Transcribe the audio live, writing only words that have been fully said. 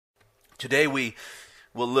Today we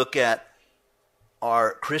will look at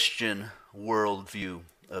our Christian worldview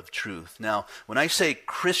of truth. Now, when I say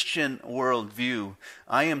Christian worldview,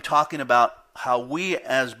 I am talking about how we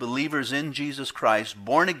as believers in Jesus Christ,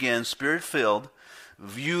 born again, Spirit-filled,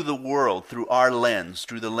 view the world through our lens,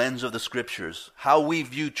 through the lens of the Scriptures, how we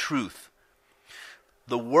view truth.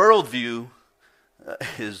 The worldview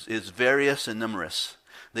is various and numerous.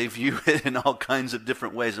 They view it in all kinds of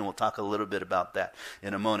different ways, and we'll talk a little bit about that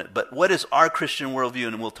in a moment. But what is our Christian worldview?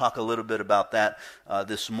 And we'll talk a little bit about that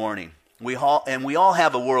this morning. We all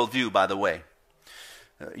have a worldview, by the way.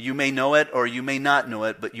 You may know it or you may not know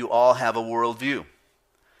it, but you all have a worldview.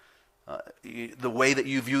 The way that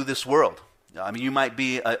you view this world. I mean, you might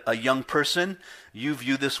be a young person. You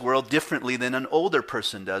view this world differently than an older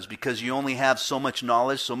person does because you only have so much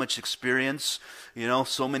knowledge, so much experience. You know,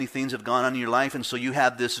 so many things have gone on in your life, and so you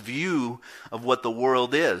have this view of what the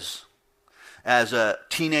world is. As a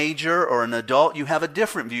teenager or an adult, you have a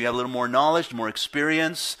different view. You have a little more knowledge, more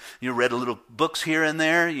experience. You read a little books here and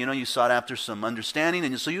there. You know, you sought after some understanding,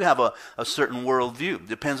 and so you have a certain worldview.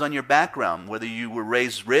 Depends on your background, whether you were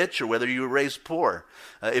raised rich or whether you were raised poor.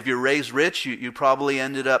 If you're raised rich, you probably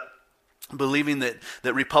ended up believing that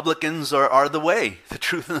Republicans are the way, the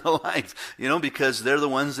truth, and the life, you know, because they're the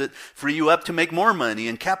ones that free you up to make more money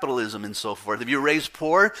and capitalism and so forth. If you're raised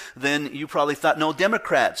poor, then you probably thought, no,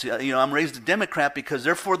 Democrats, you know, I'm raised a Democrat because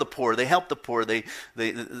they're for the poor, they help the poor, they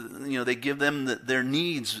give them their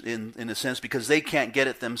needs in a sense because they can't get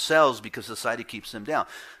it themselves because society keeps them down.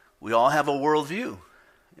 We all have a worldview, you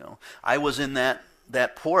know. I was in that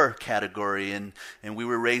poor category, and we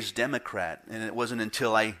were raised Democrat. And it wasn't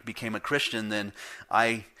until I became a Christian then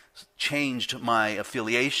I changed my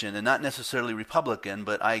affiliation, and not necessarily Republican,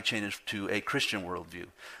 but I changed to a Christian worldview.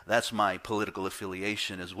 That's my political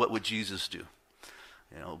affiliation, is what would Jesus do?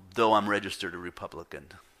 You know, though I'm registered a Republican,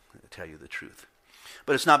 to tell you the truth.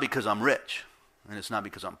 But it's not because I'm rich, and it's not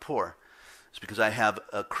because I'm poor. It's because I have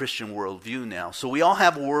a Christian worldview now. So we all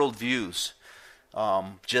have worldviews.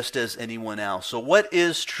 Just as anyone else. So what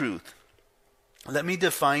is truth? Let me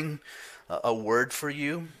define a word for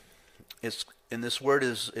you. And this word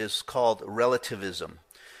is called relativism.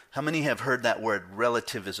 How many have heard that word,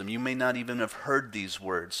 relativism? You may not even have heard these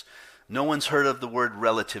words. No one's heard of the word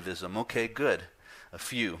relativism. Okay, good. A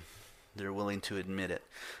few. They're willing to admit it.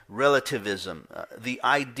 Relativism. The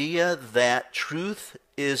idea that truth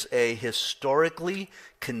is a historically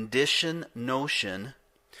conditioned notion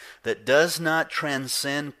that does not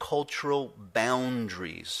transcend cultural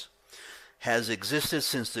boundaries, has existed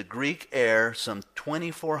since the Greek era some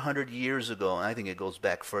 2,400 years ago. And I think it goes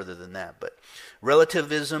back further than that. But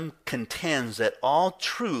relativism contends that all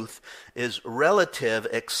truth is relative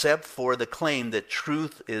except for the claim that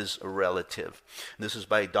truth is relative. This is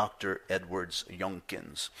by Dr. Edwards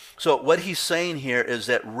Youngkins. So what he's saying here is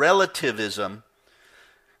that relativism,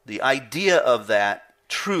 the idea of that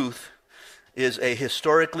truth, is a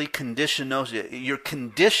historically conditioned notion. You're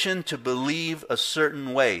conditioned to believe a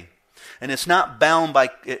certain way. And it's not bound by,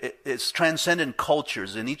 it's transcendent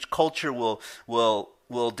cultures. And each culture will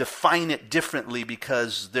define it differently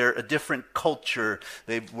because they're a different culture.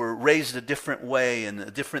 They were raised a different way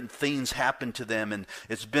and different things happen to them. And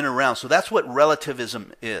it's been around. So that's what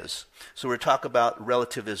relativism is. So we're talking about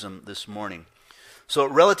relativism this morning. So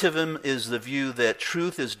relativism is the view that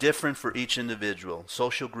truth is different for each individual,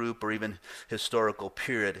 social group, or even historical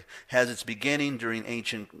period. Has its beginning during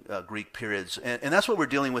ancient Greek periods. And that's what we're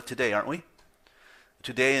dealing with today, aren't we?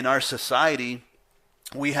 Today in our society,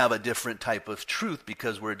 we have a different type of truth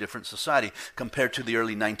because we're a different society compared to the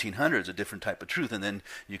early 1900s, a different type of truth. And then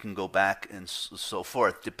you can go back and so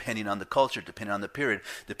forth, depending on the culture, depending on the period,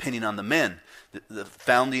 depending on the men, the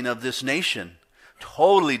founding of this nation.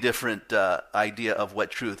 Totally different idea of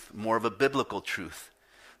what truth, more of a biblical truth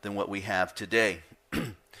than what we have today.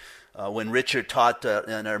 When Richard taught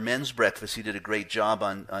in our men's breakfast, he did a great job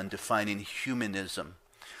on defining humanism.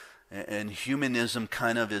 And humanism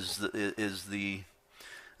kind of is the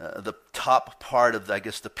top part of, I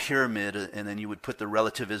guess, the pyramid, and then you would put the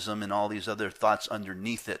relativism and all these other thoughts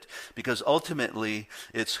underneath it. Because ultimately,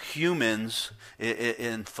 it's humans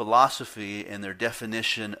in philosophy and their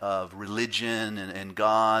definition of religion and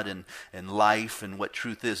God and life and what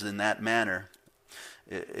truth is in that manner.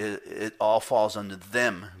 It all falls under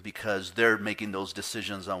them because they're making those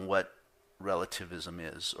decisions on what relativism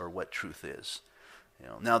is or what truth is. You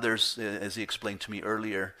know, now there's, as he explained to me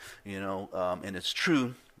earlier, and it's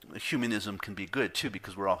true, humanism can be good too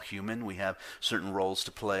because we're all human. We have certain roles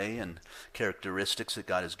to play and characteristics that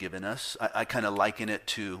God has given us. I kind of liken it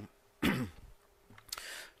to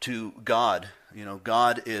God.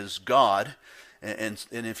 God is God, And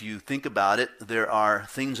if you think about it, there are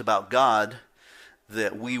things about God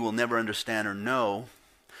that we will never understand or know.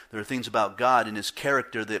 There are things about God and his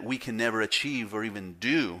character that we can never achieve or even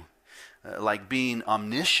do, like being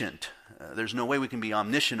omniscient. There's no way we can be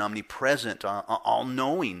omniscient, omnipresent,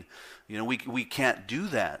 all-knowing. We can't do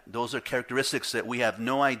that. Those are characteristics that we have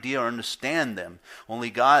no idea or understand them. Only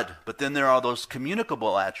God. But then there are those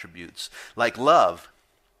communicable attributes, like love,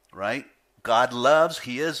 right? God loves.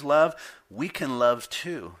 He is love. We can love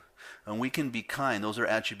too. And we can be kind. Those are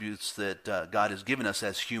attributes that God has given us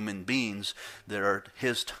as human beings that are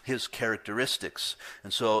his characteristics.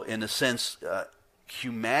 And so, in a sense,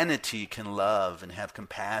 humanity can love and have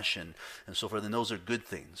compassion and so forth, and those are good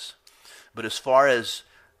things. But as far as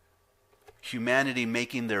humanity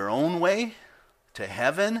making their own way to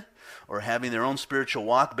heaven or having their own spiritual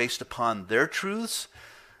walk based upon their truths,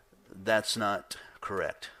 that's not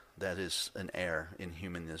correct. That is an error in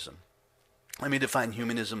humanism. Let me define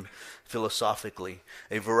humanism philosophically.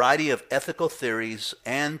 A variety of ethical theories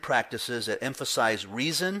and practices that emphasize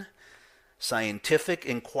reason, scientific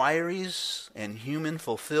inquiries, and human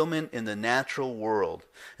fulfillment in the natural world,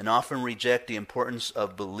 and often reject the importance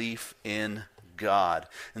of belief in God.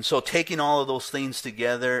 And so taking all of those things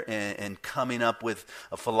together and coming up with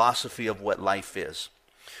a philosophy of what life is.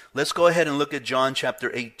 Let's go ahead and look at John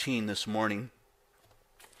chapter 18 this morning.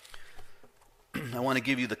 I want to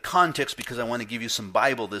give you the context because I want to give you some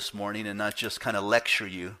Bible this morning and not just kind of lecture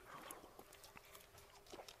you.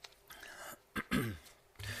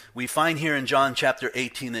 We find here in John chapter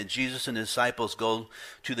 18 that Jesus and his disciples go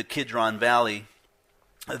to the Kidron Valley.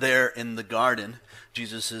 There in the garden,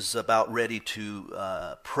 Jesus is about ready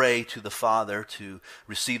to pray to the Father to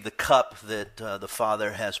receive the cup that the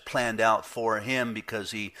Father has planned out for him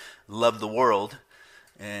because he loved the world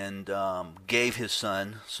and gave his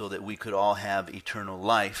Son so that we could all have eternal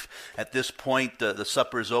life. At this point, the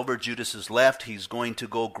supper is over. Judas has left. He's going to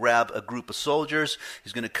go grab a group of soldiers.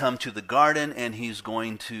 He's going to come to the garden, and he's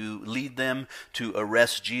going to lead them to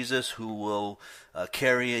arrest Jesus, who will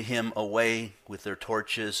carry him away with their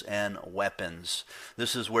torches and weapons.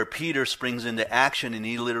 This is where Peter springs into action, and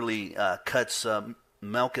he literally cuts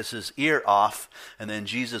Malchus's ear off, and then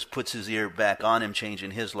Jesus puts his ear back on him,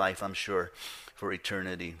 changing his life, I'm sure, for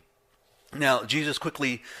eternity. Now, Jesus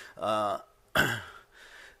quickly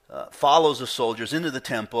follows the soldiers into the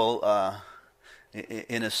temple,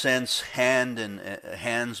 in a sense,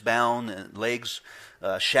 hands bound, and legs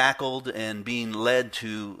shackled, and being led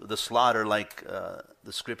to the slaughter, like the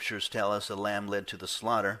scriptures tell us, a lamb led to the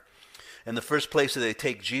slaughter. And the first place that they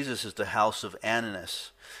take Jesus is the house of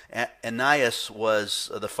Ananias. Ananias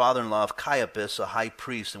was the father-in-law of Caiaphas, a high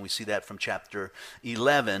priest, and we see that from chapter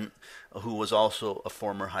 11, who was also a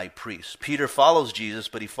former high priest. Peter follows Jesus,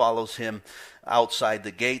 but he follows him outside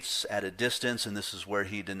the gates at a distance, and this is where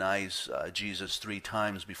he denies Jesus 3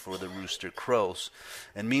 times before the rooster crows.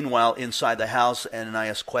 And meanwhile, inside the house,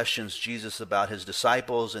 Ananias questions Jesus about his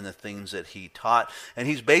disciples and the things that he taught, and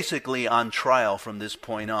he's basically on trial from this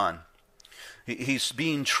point on. He's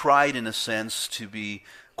being tried, in a sense, to be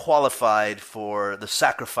qualified for the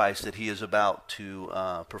sacrifice that he is about to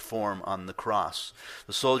perform on the cross.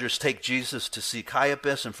 The soldiers take Jesus to see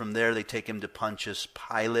Caiaphas, and from there they take him to Pontius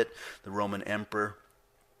Pilate, the Roman emperor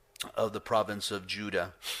of the province of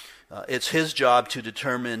Judah. It's his job to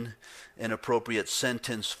determine an appropriate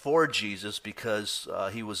sentence for Jesus because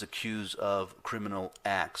he was accused of criminal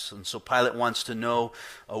acts. And so Pilate wants to know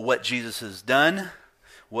what Jesus has done.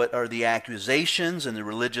 What are the accusations? And the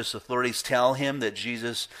religious authorities tell him that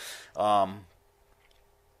Jesus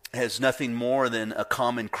has nothing more than a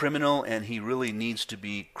common criminal, and he really needs to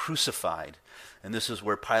be crucified. And this is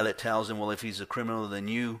where Pilate tells him, well, if he's a criminal, then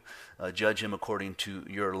you judge him according to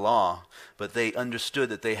your law. But they understood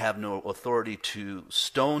that they have no authority to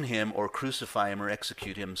stone him or crucify him or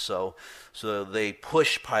execute him. So they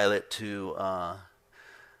push Pilate to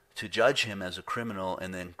judge him as a criminal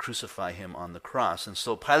and then crucify him on the cross. And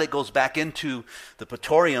so Pilate goes back into the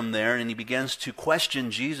praetorium there, and he begins to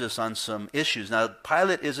question Jesus on some issues. Now,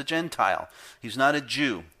 Pilate is a Gentile. He's not a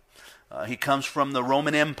Jew. He comes from the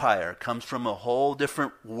Roman Empire, comes from a whole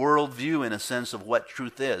different worldview in a sense of what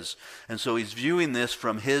truth is. And so he's viewing this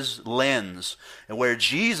from his lens, and where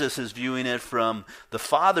Jesus is viewing it from the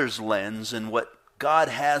Father's lens and what God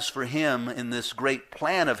has for him in this great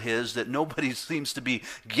plan of his that nobody seems to be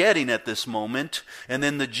getting at this moment. And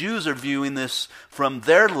then the Jews are viewing this from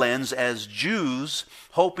their lens as Jews,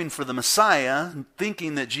 hoping for the Messiah,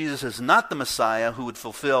 thinking that Jesus is not the Messiah who would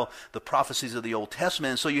fulfill the prophecies of the Old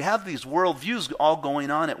Testament. And so you have these worldviews all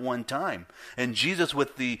going on at one time. And Jesus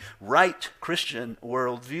with the right Christian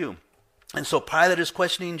worldview. And so Pilate is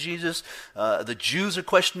questioning Jesus. The Jews are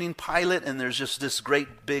questioning Pilate, and there's just this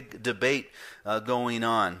great big debate going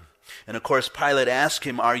on. And of course, Pilate asked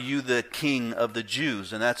him, "Are you the king of the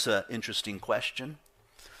Jews?" And that's an interesting question.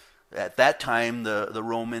 At that time, the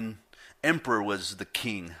Roman emperor was the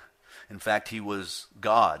king. In fact, he was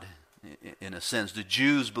God, in a sense. The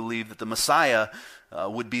Jews believed that the Messiah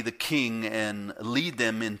would be the king and lead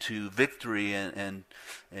them into victory and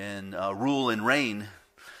rule and reign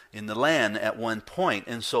in the land at one point.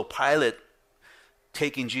 And so Pilate,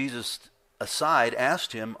 taking Jesus aside,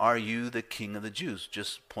 asked him, "Are you the king of the Jews?"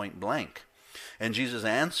 Just point blank. And Jesus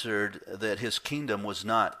answered that his kingdom was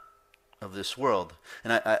not of this world.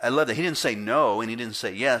 And I love that. He didn't say no and he didn't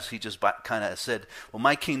say yes. He just kind of said, well,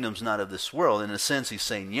 my kingdom's not of this world. In a sense, he's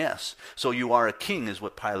saying yes. So you are a king is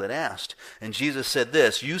what Pilate asked. And Jesus said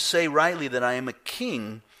this, "You say rightly that I am a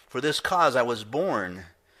king. For this cause I was born.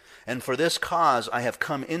 And for this cause I have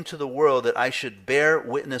come into the world, that I should bear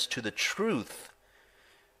witness to the truth.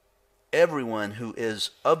 Everyone who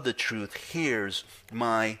is of the truth hears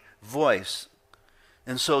my voice."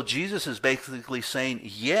 And so Jesus is basically saying,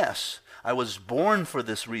 yes, I was born for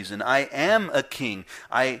this reason. I am a king.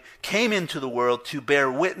 I came into the world to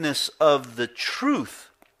bear witness of the truth.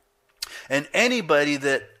 And anybody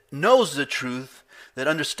that knows the truth, that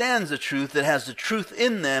understands the truth, that has the truth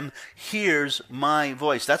in them, hears my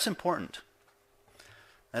voice. That's important.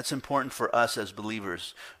 That's important for us as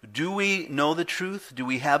believers. Do we know the truth? Do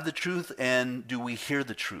we have the truth? And do we hear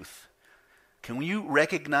the truth? Can you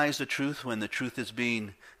recognize the truth when the truth is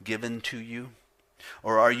being given to you?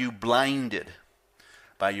 Or are you blinded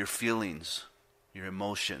by your feelings, your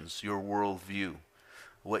emotions, your worldview,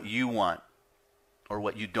 what you want or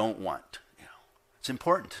what you don't want? It's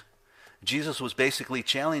important. Jesus was basically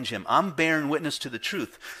challenging him. I'm bearing witness to the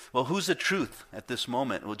truth. Well, who's the truth at this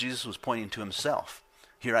moment? Well, Jesus was pointing to himself.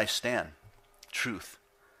 Here I stand. Truth.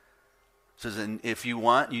 It says, and if you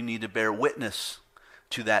want, you need to bear witness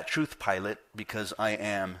to that truth, Pilate, because I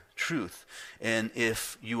am truth. And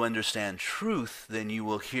if you understand truth, then you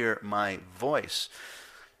will hear my voice.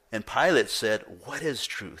 And Pilate said, what is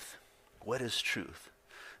truth? What is truth?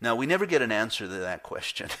 Now, we never get an answer to that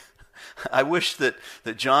question. I wish that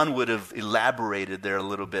John would have elaborated there a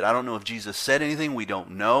little bit. I don't know if Jesus said anything. We don't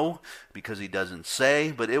know because he doesn't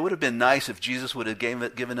say. But it would have been nice if Jesus would have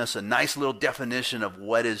given us a nice little definition of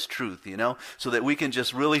what is truth, so that we can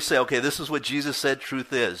just really say, okay, this is what Jesus said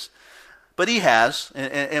truth is. But he has,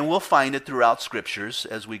 and we'll find it throughout Scriptures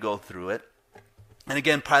as we go through it. And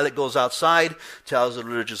again, Pilate goes outside, tells the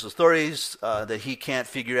religious authorities that he can't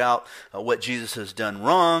figure out what Jesus has done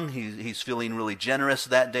wrong. He's feeling really generous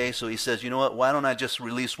that day, so he says, you know what, why don't I just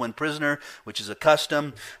release one prisoner, which is a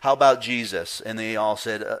custom? How about Jesus? And they all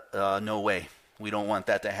said, no way. We don't want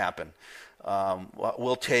that to happen.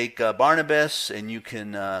 We'll take Barnabas, and you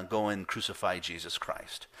can go and crucify Jesus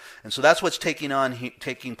Christ. And so that's what's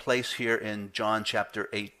taking place here in John chapter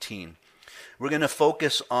 18. We're going to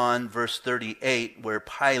focus on verse 38, where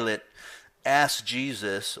Pilate asks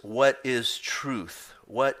Jesus, what is truth?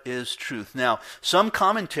 What is truth? Now, some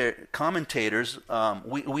commentators,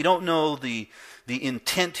 we don't know the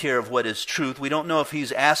intent here of what is truth. We don't know if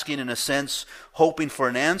he's asking, in a sense, hoping for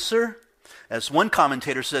an answer. As one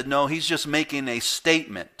commentator said, no, he's just making a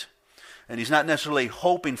statement. And he's not necessarily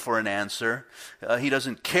hoping for an answer. He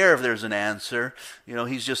doesn't care if there's an answer.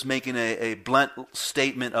 He's just making a blunt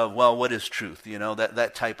statement of, well, what is truth?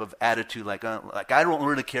 That type of attitude, like I don't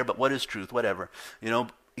really care, but what is truth? Whatever.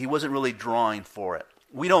 He wasn't really drawing for it.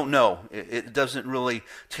 We don't know. It doesn't really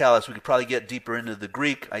tell us. We could probably get deeper into the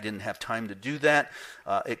Greek. I didn't have time to do that.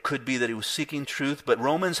 It could be that he was seeking truth, but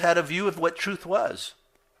Romans had a view of what truth was.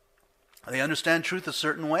 They understand truth a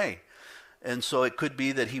certain way. And so it could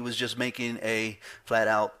be that he was just making a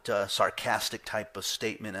flat-out sarcastic type of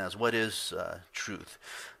statement as what is truth.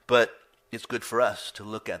 But it's good for us to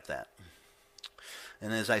look at that.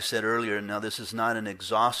 And as I said earlier, now this is not an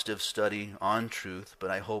exhaustive study on truth, but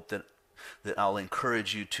I hope that I'll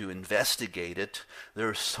encourage you to investigate it. There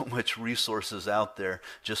are so much resources out there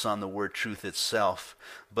just on the word truth itself.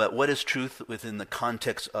 But what is truth within the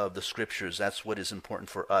context of the Scriptures? That's what is important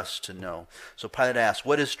for us to know. So Pilate asked,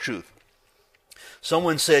 what is truth?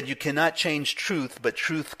 Someone said, you cannot change truth, but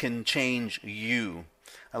truth can change you.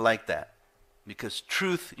 I like that. Because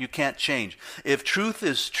truth you can't change. If truth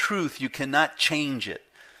is truth, you cannot change it.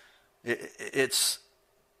 It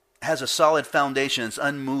has a solid foundation. It's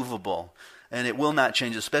unmovable. And it will not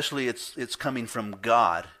change, especially it's coming from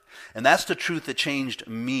God. And that's the truth that changed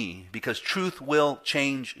me, because truth will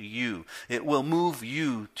change you. It will move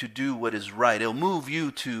you to do what is right. It will move you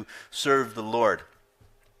to serve the Lord.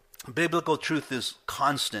 Biblical truth is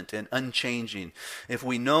constant and unchanging. If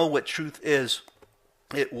we know what truth is,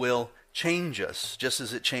 it will change us, just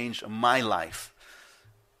as it changed my life.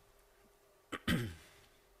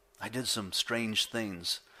 I did some strange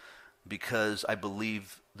things because I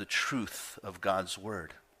believe the truth of God's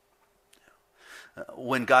word.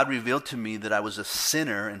 When God revealed to me that I was a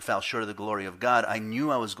sinner and fell short of the glory of God, I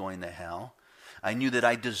knew I was going to hell. I knew that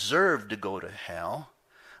I deserved to go to hell.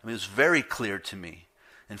 I mean, it was very clear to me.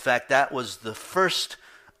 In fact, that was the first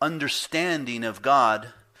understanding of God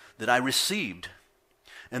that I received.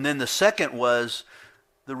 And then the second was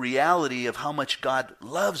the reality of how much God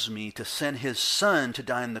loves me to send his son to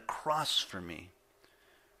die on the cross for me.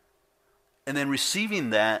 And then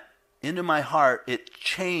receiving that into my heart, it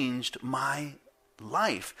changed my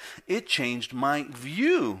life. It changed my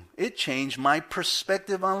view. It changed my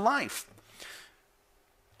perspective on life.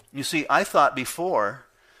 You see, I thought before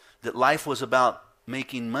that life was about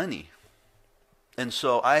making money. And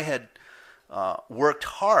so I had worked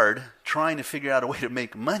hard trying to figure out a way to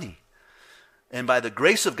make money. And by the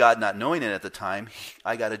grace of God, not knowing it at the time,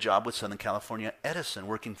 I got a job with Southern California Edison,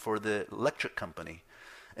 working for the electric company.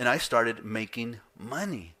 And I started making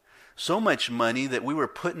money. So much money that we were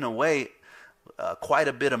putting away quite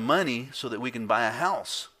a bit of money so that we can buy a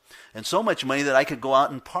house. And so much money that I could go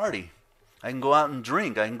out and party. I can go out and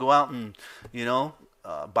drink. I can go out and,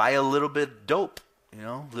 buy a little bit of dope,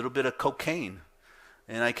 a little bit of cocaine.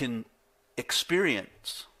 And I can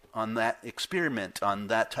experiment on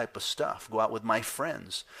that type of stuff. Go out with my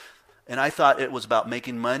friends. And I thought it was about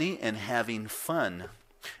making money and having fun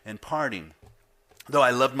and partying. Though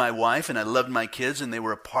I loved my wife and I loved my kids and they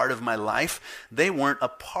were a part of my life, they weren't a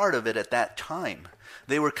part of it at that time.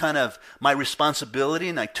 They were kind of my responsibility,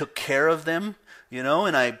 and I took care of them,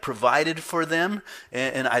 and I provided for them,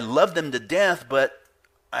 and I loved them to death, but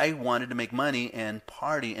I wanted to make money and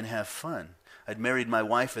party and have fun. I'd married my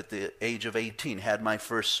wife at the age of 18, had my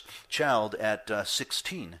first child at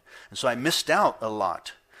 16. And so I missed out a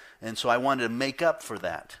lot. And so I wanted to make up for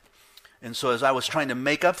that. And so as I was trying to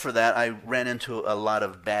make up for that, I ran into a lot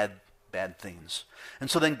of bad things.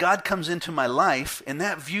 And so then God comes into my life, and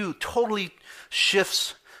that view totally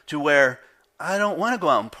shifts to where I don't want to go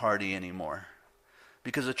out and party anymore.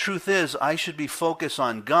 Because the truth is, I should be focused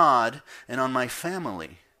on God and on my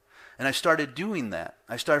family. And I started doing that.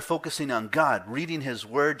 I started focusing on God, reading his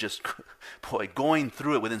word, just, going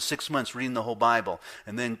through it within 6 months, reading the whole Bible.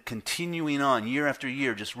 And then continuing on year after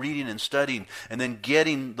year, just reading and studying. And then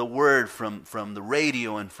getting the word from the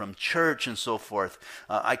radio and from church and so forth.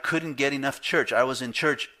 I couldn't get enough church. I was in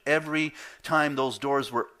church every time those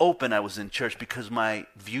doors were open. I was in church because my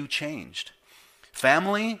view changed.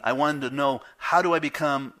 Family, I wanted to know, how do I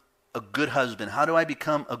become a good husband? How do I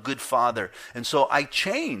become a good father? And so I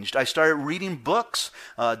changed. I started reading books.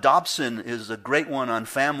 Dobson is a great one on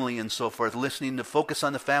family and so forth, listening to Focus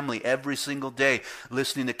on the Family every single day,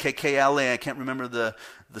 listening to KKLA, I can't remember the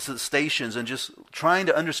stations, and just trying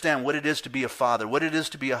to understand what it is to be a father, what it is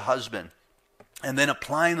to be a husband, and then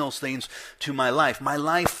applying those things to my life. My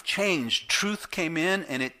life changed. Truth came in,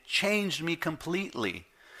 and it changed me completely.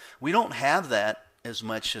 We don't have that as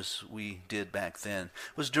much as we did back then.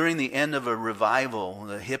 It was during the end of a revival,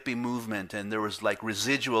 the hippie movement, and there was like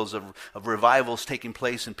residuals of revivals taking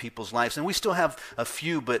place in people's lives. And we still have a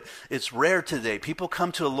few, but it's rare today. People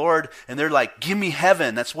come to the Lord and they're like, give me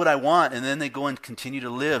heaven, that's what I want. And then they go and continue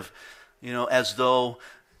to live, as though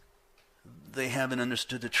they haven't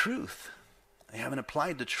understood the truth. They haven't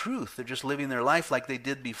applied the truth. They're just living their life like they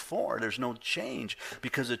did before. There's no change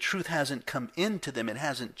because the truth hasn't come into them. It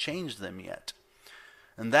hasn't changed them yet.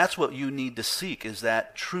 And that's what you need to seek, is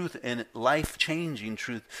that truth and life-changing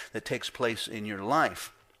truth that takes place in your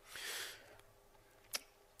life.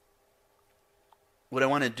 What I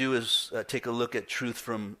want to do is take a look at truth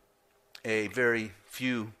from a very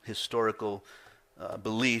few historical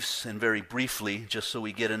beliefs, and very briefly, just so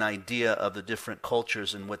we get an idea of the different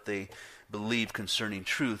cultures and what they believe concerning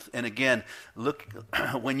truth. And again, look,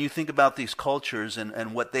 when you think about these cultures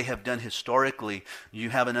and what they have done historically,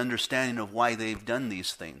 you have an understanding of why they've done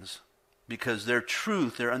these things. Because their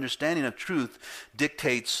truth, their understanding of truth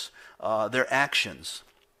dictates their actions.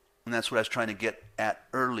 And that's what I was trying to get at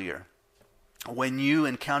earlier. When you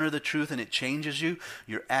encounter the truth and it changes you,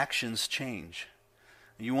 your actions change.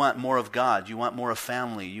 You want more of God. You want more of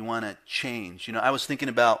family. You want to change. I was thinking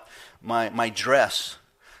about my dress.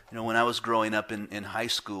 When I was growing up in high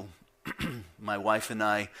school, my wife and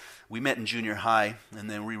I, we met in junior high, and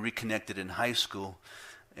then we reconnected in high school.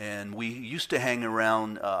 And we used to hang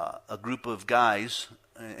around a group of guys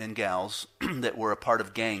and gals that were a part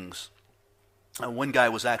of gangs. One guy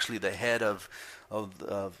was actually the head of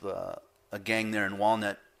a gang there in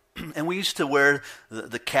Walnut. And we used to wear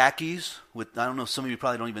the khakis with, I don't know, some of you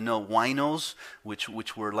probably don't even know, winos,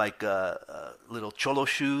 which were like little cholo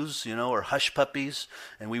shoes, or hush puppies.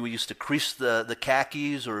 And we used to crease the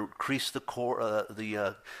khakis or crease the cord.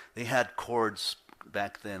 They had cords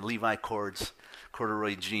back then, Levi cords,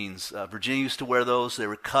 corduroy jeans. Virginia used to wear those. They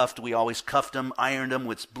were cuffed. We always cuffed them, ironed them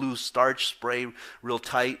with blue starch spray real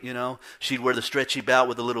tight, She'd wear the stretchy belt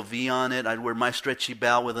with a little V on it. I'd wear my stretchy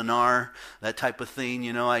belt with an R, that type of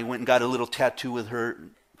thing, I went and got a little tattoo with her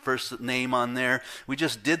first name on there. We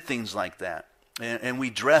just did things like that. And we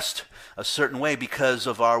dressed a certain way because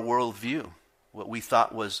of our worldview, what we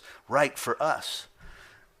thought was right for us.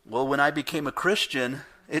 Well, when I became a Christian,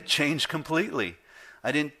 it changed completely.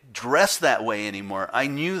 I didn't dress that way anymore. I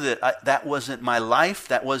knew that that wasn't my life.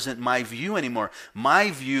 That wasn't my view anymore. My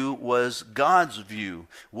view was God's view.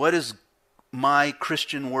 What is my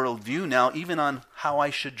Christian worldview now, even on how I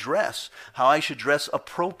should dress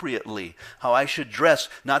appropriately, how I should dress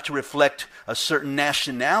not to reflect a certain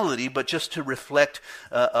nationality, but just to reflect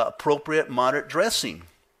appropriate, moderate dressing.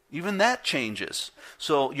 Even that changes.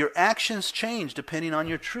 So your actions change depending on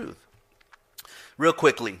your truth. Real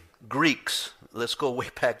quickly, Greeks. Let's go way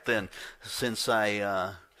back then, since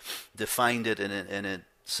I defined it, and it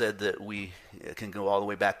said that we can go all the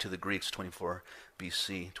way back to the Greeks,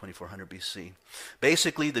 2400 BC.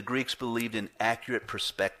 Basically, the Greeks believed in accurate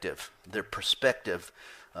perspective. Their perspective,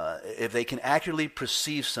 if they can accurately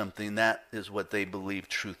perceive something, that is what they believed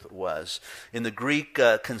truth was. In the Greek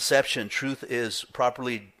conception, truth is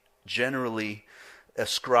properly, generally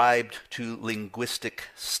ascribed to linguistic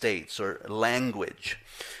states or language.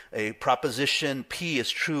 A proposition P is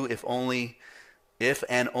true if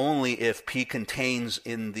and only if P contains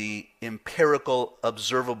in the empirical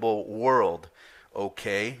observable world.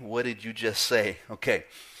 Okay, what did you just say? Okay,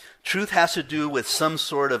 truth has to do with some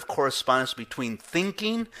sort of correspondence between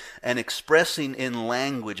thinking and expressing in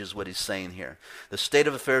language is what he's saying here. The state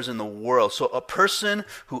of affairs in the world. So a person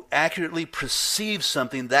who accurately perceives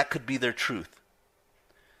something, that could be their truth.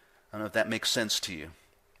 I don't know if that makes sense to you.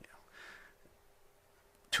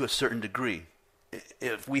 To a certain degree.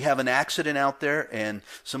 If we have an accident out there, and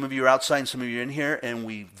some of you are outside and some of you are in here, and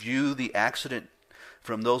we view the accident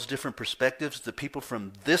from those different perspectives, the people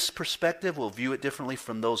from this perspective will view it differently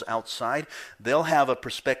from those outside. They'll have a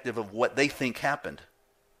perspective of what they think happened,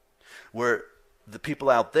 where the people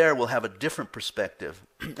out there will have a different perspective.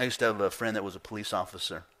 I used to have a friend that was a police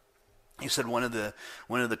officer. He said one of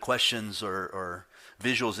the questions or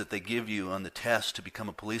visuals that they give you on the test to become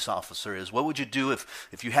a police officer is, what would you do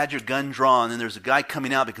if you had your gun drawn and there's a guy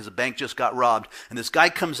coming out because the bank just got robbed, and this guy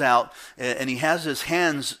comes out and he has his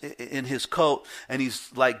hands in his coat and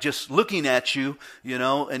he's like just looking at you,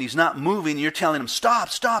 and he's not moving. You're telling him,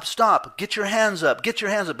 stop, get your hands up,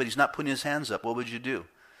 but he's not putting his hands up. What would you do?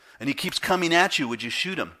 And he keeps coming at you. Would you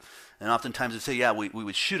shoot him? And oftentimes they say, yeah, we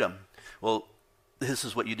would shoot him. Well, this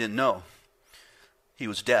is what you didn't know. He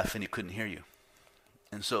was deaf and he couldn't hear you.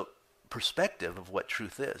 And so, perspective of what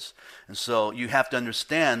truth is. And so you have to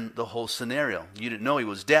understand the whole scenario. You didn't know he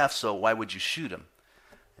was deaf, so why would you shoot him?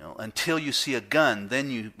 Until you see a gun,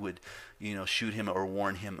 then you would, shoot him or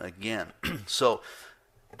warn him again. So,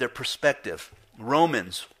 their perspective.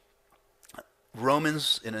 Romans,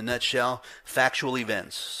 in a nutshell, factual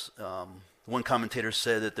events. One commentator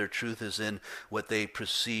said that their truth is in what they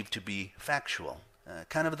perceive to be factual.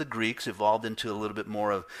 Kind of the Greeks evolved into a little bit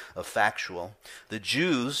more of factual. The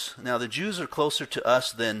Jews are closer to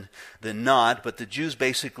us than not, but the Jews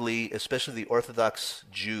basically, especially the Orthodox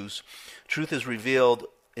Jews, truth is revealed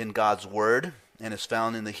in God's Word and is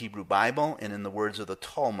found in the Hebrew Bible and in the words of the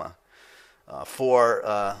Talmud.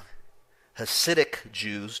 For Hasidic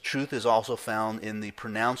Jews, truth is also found in the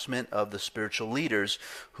pronouncement of the spiritual leaders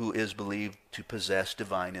who is believed to possess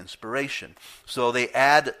divine inspiration. So they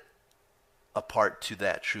add a part to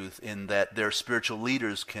that truth in that their spiritual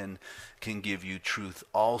leaders can give you truth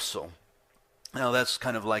also. Now that's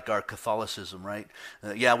kind of like our Catholicism, right?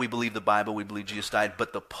 Yeah, we believe the Bible, we believe Jesus died,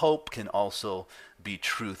 but the Pope can also be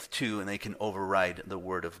truth too, and they can override the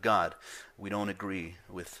Word of God. We don't agree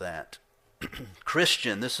with that.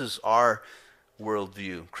 Christian, this is our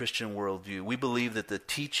worldview, Christian worldview. We believe that the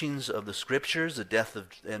teachings of the Scriptures, the death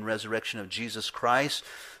and resurrection of Jesus Christ,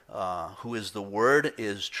 who is the Word,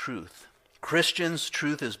 is truth. Christians'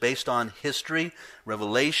 truth is based on history,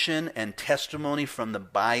 revelation, and testimony from the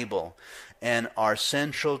Bible, and are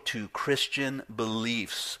central to Christian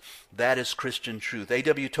beliefs. That is Christian truth.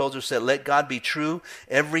 A.W. Tozer said, "Let God be true,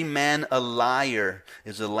 every man a liar,"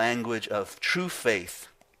 is the language of true faith.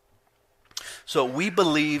 So we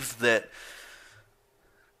believe that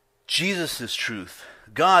Jesus is truth.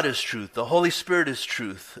 God is truth. The Holy Spirit is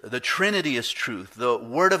truth. The Trinity is truth. The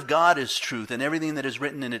Word of God is truth. And everything that is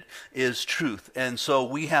written in it is truth. And so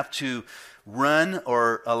we have to run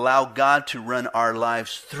or allow God to run our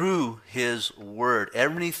lives through His Word.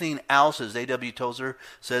 Everything else, as A.W. Tozer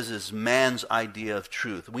says, is man's idea of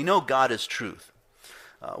truth. We know God is truth.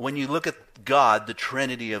 When you look at God, the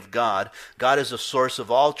Trinity of God, God is the source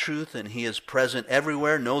of all truth, and He is present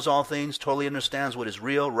everywhere, knows all things, totally understands what is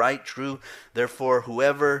real, right, true. Therefore,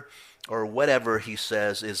 whoever or whatever He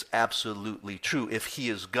says is absolutely true if He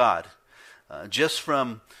is God. Just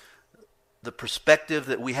from the perspective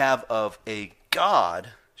that we have of a God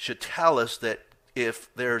should tell us that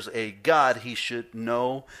if there's a God, He should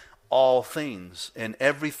know all things, and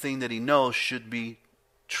everything that He knows should be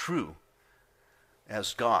true.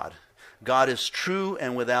 As God. God is true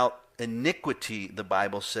and without iniquity, the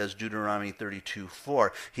Bible says, Deuteronomy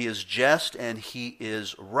 32:4. He is just and He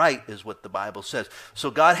is right, is what the Bible says. So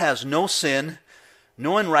God has no sin,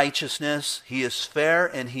 no unrighteousness. He is fair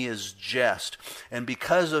and He is just. And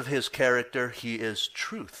because of His character, He is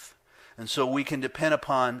truth. And so we can depend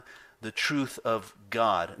upon the truth of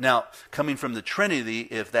God. Now, coming from the Trinity,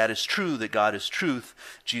 if that is true, that God is truth,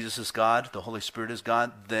 Jesus is God, the Holy Spirit is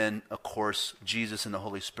God, then, of course, Jesus and the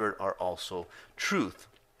Holy Spirit are also truth.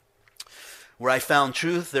 Where I found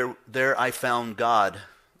truth, there I found God,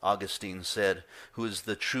 Augustine said, who is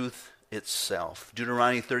the truth itself.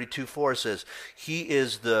 Deuteronomy 32:4 says, He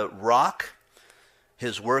is the rock,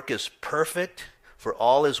 His work is perfect, for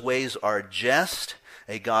all His ways are just,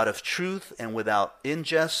 a God of truth and without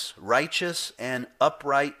injustice, righteous and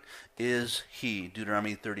upright is He.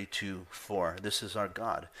 Deuteronomy 32:4. This is our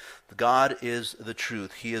God. God is the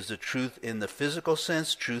truth. He is the truth in the physical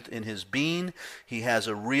sense, truth in His being. He has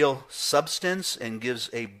a real substance and gives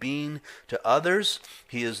a being to others.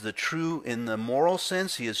 He is the true in the moral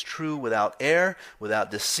sense. He is true without error,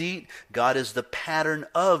 without deceit. God is the pattern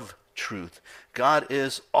of truth. God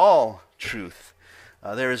is all truth.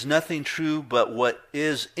 There is nothing true but what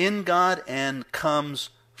is in God and comes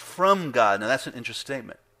from God. Now that's an interesting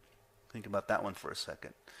statement. Think about that one for a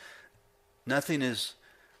second. There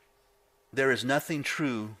is nothing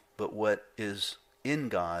true but what is in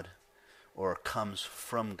God or comes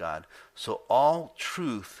from God. So all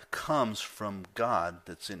truth comes from God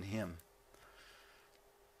that's in Him.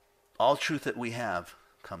 All truth that we have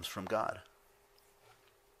comes from God.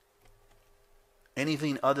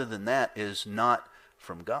 Anything other than that is not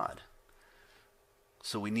from God.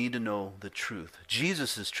 So we need to know the truth.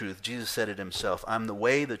 Jesus is truth. Jesus said it Himself. I'm the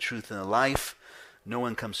way, the truth, and the life. No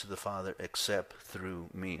one comes to the Father except through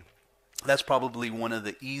me. That's probably one of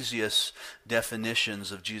the easiest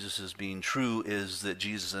definitions of Jesus as being true, is that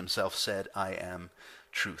Jesus Himself said, I am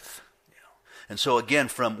truth. And so again,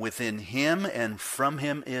 from within Him and from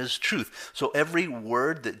Him is truth. So every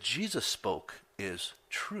word that Jesus spoke is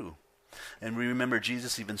true. And we remember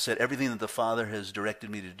Jesus even said, everything that the Father has directed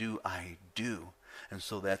me to do, I do. And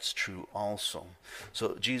so that's true also.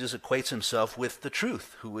 So Jesus equates Himself with the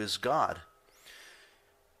truth, who is God,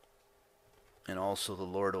 and also the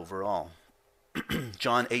Lord over all.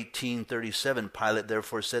 John 18:37, Pilate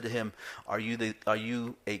therefore said to Him, Are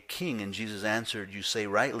you a king? And Jesus answered, You say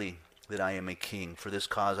rightly that I am a king. For this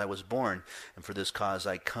cause I was born, and for this cause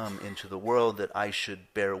I come into the world, that I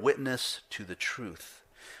should bear witness to the truth.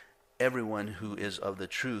 Everyone who is of the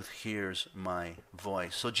truth hears my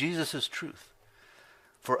voice. So Jesus is truth.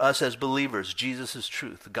 For us as believers, Jesus is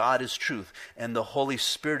truth. God is truth. And the Holy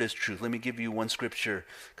Spirit is truth. Let me give you one scripture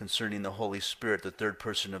concerning the Holy Spirit, the third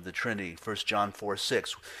person of the Trinity. 1 John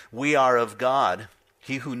 4:6. We are of God.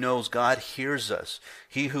 He who knows God hears us.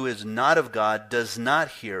 He who is not of God does not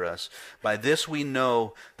hear us. By this we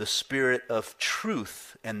know the spirit of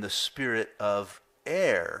truth and the spirit of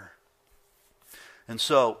error. And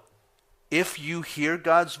so, if you hear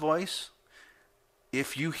God's voice,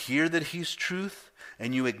 if you hear that He's truth,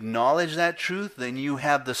 and you acknowledge that truth, then you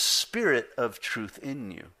have the spirit of truth in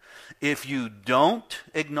you. If you don't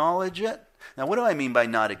acknowledge it, now what do I mean by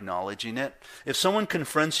not acknowledging it? If someone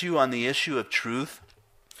confronts you on the issue of truth,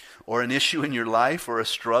 or an issue in your life, or a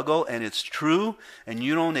struggle, and it's true, and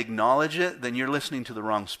you don't acknowledge it, then you're listening to the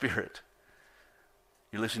wrong spirit.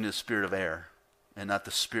 You're listening to the spirit of error, and not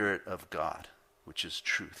the spirit of God, which is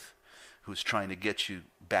truth, who's trying to get you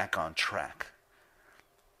back on track.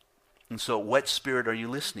 And so what spirit are you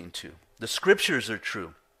listening to? The scriptures are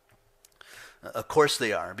true. Of course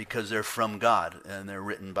they are, because they're from God and they're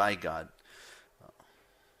written by God.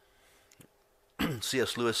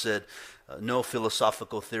 C.S. Lewis said, no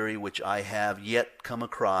philosophical theory which I have yet come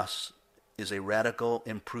across is a radical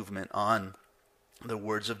improvement on the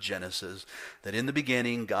words of Genesis, that in the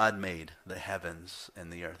beginning God made the heavens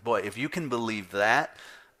and the earth. Boy, if you can believe that,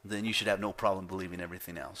 then you should have no problem believing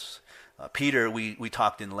everything else. Peter, we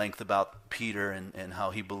talked in length about Peter and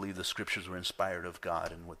how he believed the scriptures were inspired of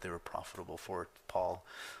God and what they were profitable for. Paul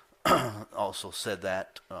also said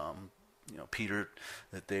that, Peter,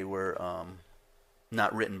 that they were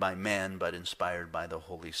not written by man, but inspired by the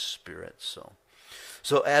Holy Spirit.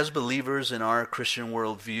 So as believers in our Christian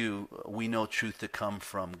worldview, we know truth to come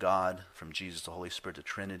from God, from Jesus, the Holy Spirit, the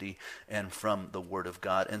Trinity, and from the Word of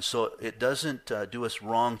God. And so it doesn't do us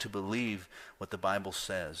wrong to believe what the Bible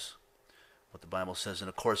says. What the Bible says, and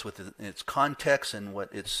of course with its context and what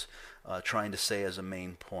it's trying to say as a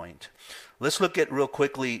main point. Let's look at real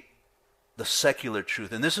quickly the secular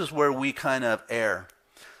truth. And this is where we kind of err.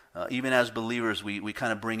 Even as believers, we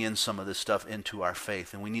kind of bring in some of this stuff into our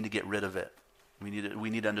faith, and we need to get rid of it. We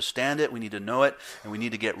need to understand it, we need to know it, and we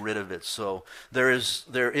need to get rid of it. So there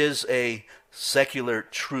is a secular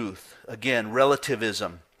truth. Again,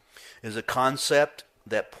 relativism is a concept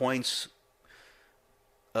that points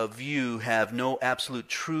of view have no absolute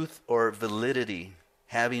truth or validity,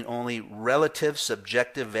 having only relative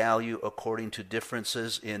subjective value according to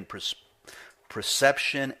differences in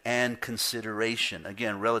perception and consideration.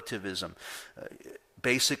 Again, relativism.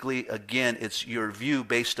 Basically, again, it's your view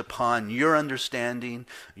based upon your understanding,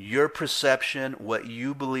 your perception, what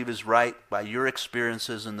you believe is right by your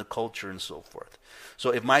experiences in the culture and so forth.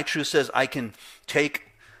 So if my truth says I can take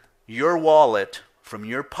your wallet from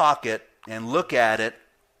your pocket and look at it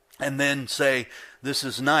and then say, this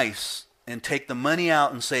is nice, and take the money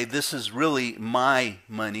out and say, this is really my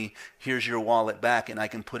money, here's your wallet back, and I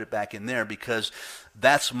can put it back in there because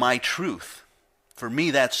that's my truth. For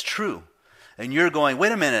me, that's true. And you're going,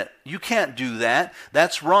 wait a minute, you can't do that.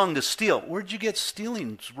 That's wrong to steal. Where'd you get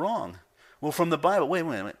stealing wrong? Well, from the Bible. Wait a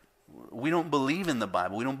minute. We don't believe in the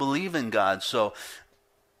Bible. We don't believe in God. So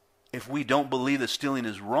if we don't believe that stealing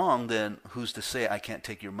is wrong, then who's to say I can't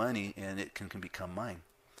take your money and it can become mine?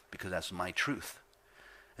 Because that's my truth.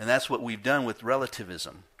 And that's what we've done with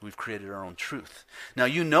relativism. We've created our own truth. Now,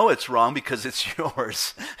 you know it's wrong because it's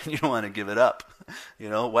yours, and you don't want to give it up.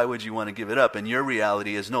 Why would you want to give it up? And your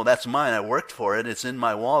reality is, no, that's mine. I worked for it. It's in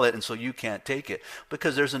my wallet, and so you can't take it.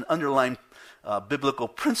 Because there's an underlying biblical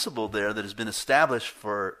principle there that has been established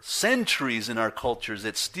for centuries in our cultures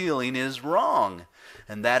that stealing is wrong.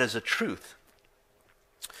 And that is a truth.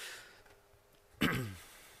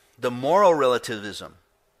 The moral relativism,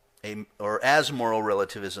 or as moral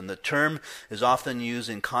relativism. The term is often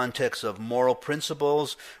used in context of moral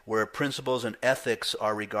principles, where principles and ethics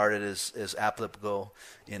are regarded as applicable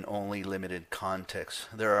in only limited context.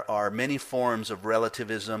 There are many forms of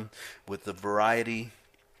relativism with the variety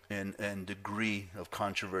and degree of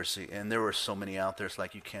controversy, and there are so many out there, it's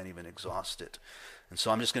like you can't even exhaust it. And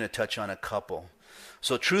so I'm just going to touch on a couple.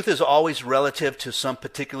 So truth is always relative to some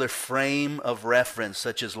particular frame of reference,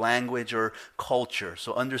 such as language or culture.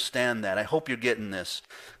 So understand that. I hope you're getting this.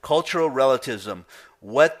 Cultural relativism,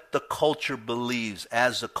 what the culture believes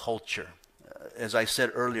as a culture. As I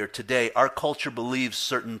said earlier, today, our culture believes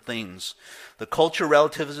certain things. The culture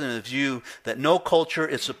relativism is the view that no culture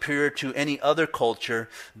is superior to any other culture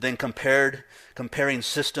than comparing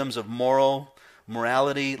systems of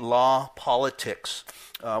morality, law, politics.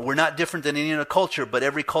 We're not different than any other culture, but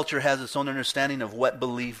every culture has its own understanding of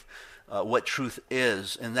what truth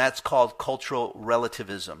is, and that's called cultural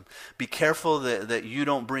relativism. Be careful that you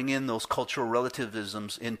don't bring in those cultural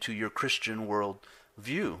relativisms into your Christian world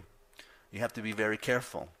view. You have to be very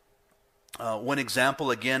careful. One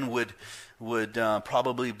example, again, would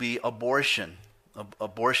probably be abortion.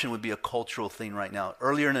 Abortion would be a cultural thing right now.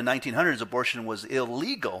 Earlier in the 1900s, abortion was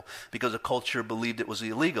illegal because the culture believed it was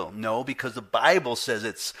illegal. No, because the Bible says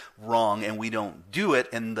it's wrong and we don't do it,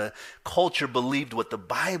 and the culture believed what the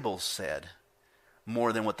Bible said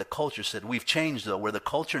more than what the culture said. We've changed, though, where the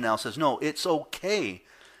culture now says, no, it's okay.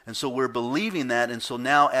 And so we're believing that, and so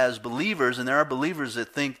now as believers, and there are believers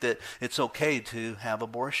that think that it's okay to have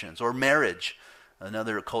abortions, or marriage,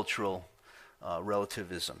 another cultural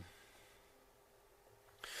relativism.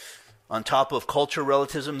 On top of cultural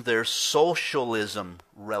relativism, there's socialism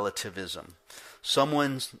relativism.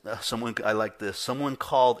 Someone, I like this. Someone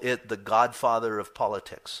called it the Godfather of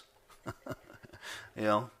politics.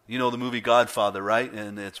 You know the movie Godfather, right?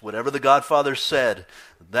 And it's whatever the Godfather said,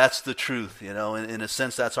 that's the truth. In a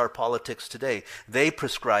sense, that's our politics today. They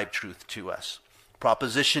prescribe truth to us.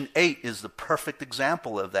 Proposition 8 is the perfect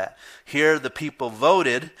example of that. Here the people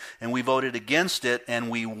voted, and we voted against it,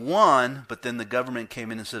 and we won, but then the government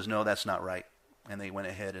came in and says, no, that's not right. And they went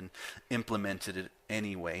ahead and implemented it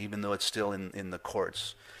anyway, even though it's still in the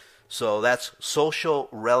courts. So that's social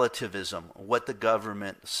relativism. What the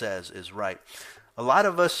government says is right. A lot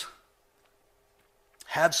of us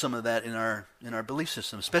have some of that in our belief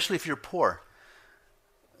system, especially if you're poor.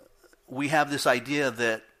 We have this idea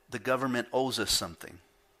that the government owes us something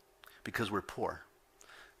because we're poor.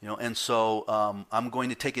 And so I'm going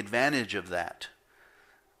to take advantage of that.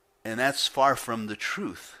 And that's far from the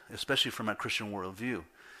truth, especially from a Christian worldview.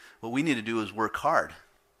 What we need to do is work hard,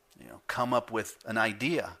 come up with an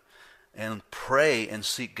idea and pray and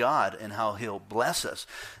seek God and how he'll bless us.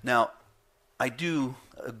 Now, I do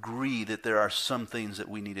agree that there are some things that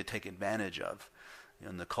we need to take advantage of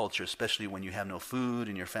in the culture, especially when you have no food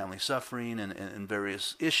and your family suffering and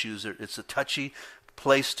various issues. It's a touchy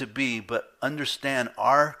place to be, but understand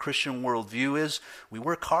our Christian worldview is we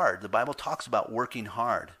work hard. The Bible talks about working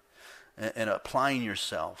hard and applying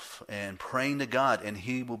yourself and praying to God, and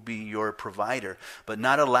he will be your provider, but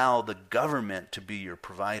not allow the government to be your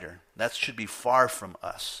provider. That should be far from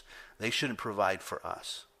us. They shouldn't provide for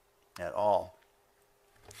us at all.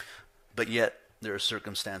 But yet, there are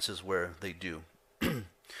circumstances where they do.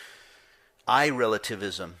 I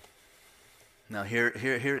relativism. Now here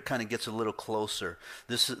it kind of gets a little closer.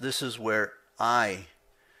 This is where I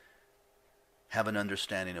have an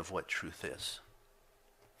understanding of what truth is.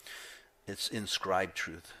 It's inscribed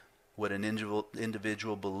truth, what an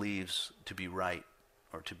individual believes to be right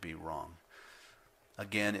or to be wrong.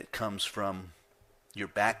 Again, it comes from your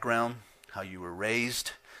background, how you were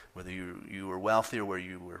raised, whether you were wealthy or whether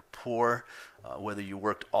you were poor, whether you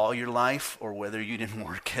worked all your life or whether you didn't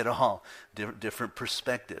work at all. Different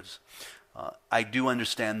perspectives. I do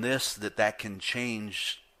understand that can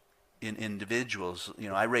change in individuals.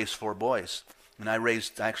 I raised 4 boys, and I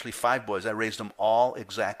raised actually 5 boys. I raised them all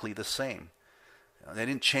exactly the same. They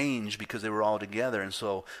didn't change because they were all together, and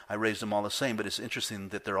so I raised them all the same. But it's interesting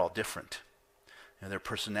that they're all different. Their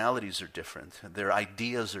personalities are different. Their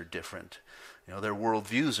ideas are different. Their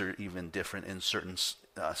worldviews are even different in certain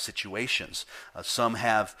situations. Some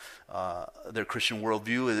have their Christian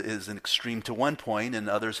worldview is an extreme to one point, and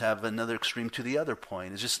others have another extreme to the other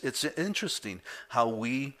point. It's interesting how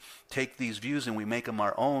we take these views and we make them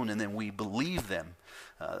our own, and then we believe them.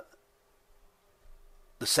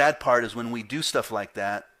 The sad part is when we do stuff like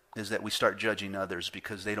that is that we start judging others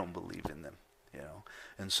because they don't believe in them.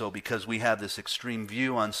 And so because we have this extreme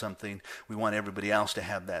view on something, we want everybody else to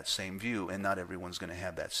have that same view, and not everyone's going to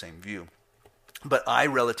have that same view. But I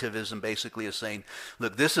relativism basically is saying,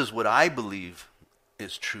 look, this is what I believe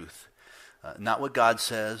is truth. Not what God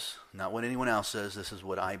says, not what anyone else says. This is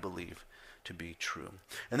what I believe to be true.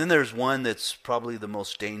 And then there's one that's probably the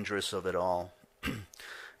most dangerous of it all.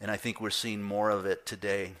 And I think we're seeing more of it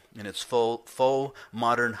today. And it's faux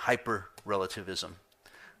modern hyper-relativism.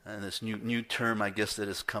 And this new term, I guess, that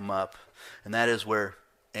has come up. And that is where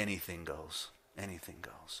anything goes. Anything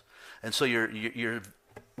goes. And so you're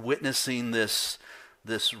witnessing this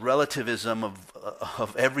relativism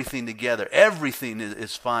of everything together. Everything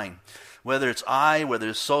is fine. Whether it's whether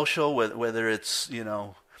it's social, whether it's,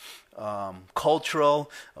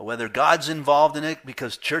 cultural, whether God's involved in it,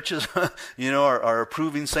 because churches, are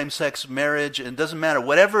approving same-sex marriage. And it doesn't matter.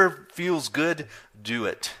 Whatever feels good, do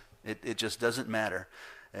it. It just doesn't matter.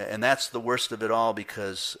 And that's the worst of it all,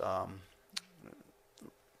 because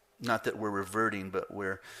not that we're reverting, but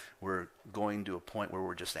we're going to a point where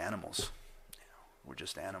we're just animals. We're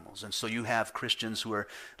just animals. And so you have Christians who are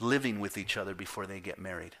living with each other before they get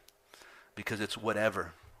married, because it's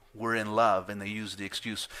whatever. We're in love, and they use the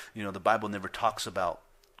excuse, the Bible never talks about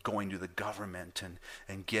going to the government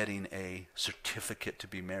and getting a certificate to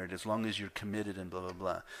be married, as long as you're committed and blah, blah,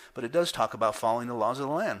 blah. But it does talk about following the laws of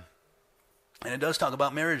the land. And it does talk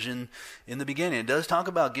about marriage in the beginning. It does talk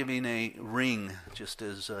about giving a ring, just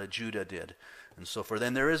as Judah did, and so forth.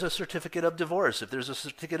 Then there is a certificate of divorce. If there's a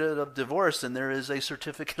certificate of divorce, then there is a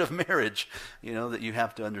certificate of marriage, that you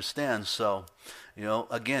have to understand. So,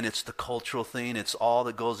 again, it's the cultural thing. It's all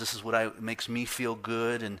that goes, this is what makes me feel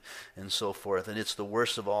good, and so forth. And it's the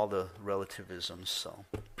worst of all the relativisms. So,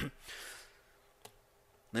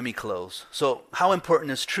 let me close. So, how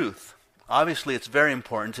important is truth? Obviously, it's very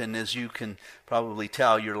important, and as you can probably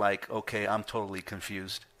tell, you're like, okay, I'm totally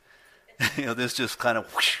confused. This just kind of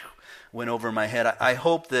went over my head. I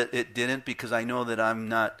hope that it didn't, because I know that I'm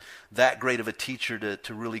not that great of a teacher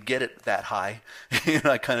to really get it that high.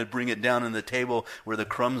 I kind of bring it down on the table where the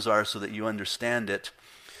crumbs are so that you understand it.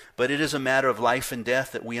 But it is a matter of life and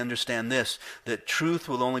death that we understand this, that truth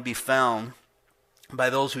will only be found by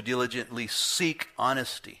those who diligently seek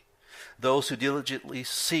honesty. Those who diligently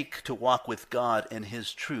seek to walk with God and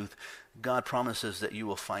His truth. God promises that you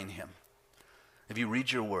will find Him. if you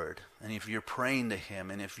read your word, and if you're praying to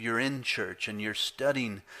him, and if you're in church and you're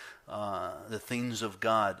studying the things of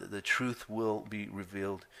God, the truth will be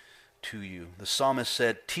revealed to you. The psalmist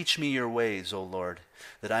said, "Teach me your ways, O Lord,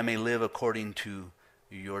 that I may live according to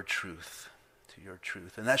your truth." To your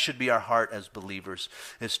truth. And that should be our heart as believers,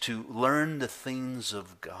 is to learn the things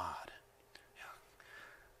of God.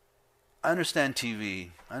 I understand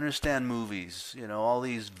TV. I understand movies. All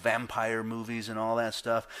these vampire movies and all that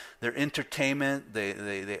stuff. They're entertainment.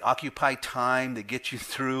 They occupy time. They get you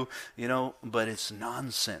through, but it's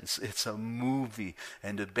nonsense. It's a movie.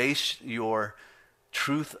 And to base your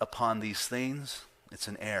truth upon these things, it's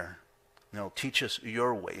an error. Teach us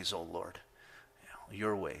your ways, O Lord.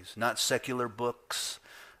 Your ways. Not secular books,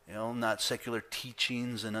 not secular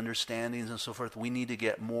teachings and understandings and so forth. We need to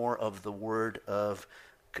get more of the Word of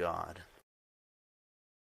God.